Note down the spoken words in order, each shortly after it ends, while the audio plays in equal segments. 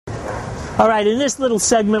All right, in this little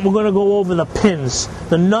segment, we're going to go over the pins,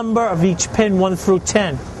 the number of each pin, 1 through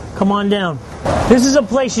 10. Come on down. This is a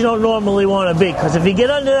place you don't normally want to be, because if you get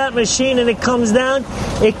under that machine and it comes down,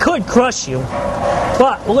 it could crush you.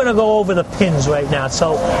 But we're going to go over the pins right now,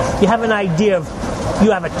 so you have an idea of,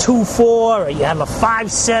 you have a 2-4, or you have a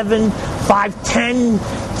 5-7,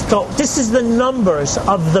 5-10. So this is the numbers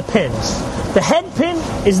of the pins. The head pin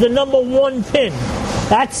is the number 1 pin.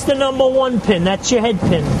 That's the number 1 pin. That's your head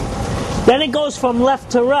pin. Then it goes from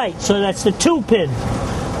left to right. So that's the 2 pin,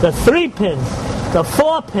 the 3 pin, the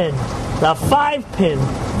 4 pin, the 5 pin,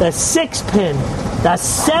 the 6 pin, the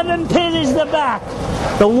 7 pin is the back.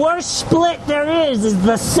 The worst split there is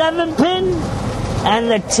the 7 pin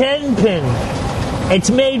and the 10 pin.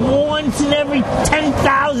 It's made once in every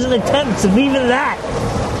 10,000 attempts, if even that.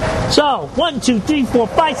 So, 1, 2, 3, 4,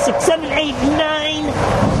 5, 6, 7, 8, 9,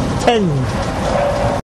 10.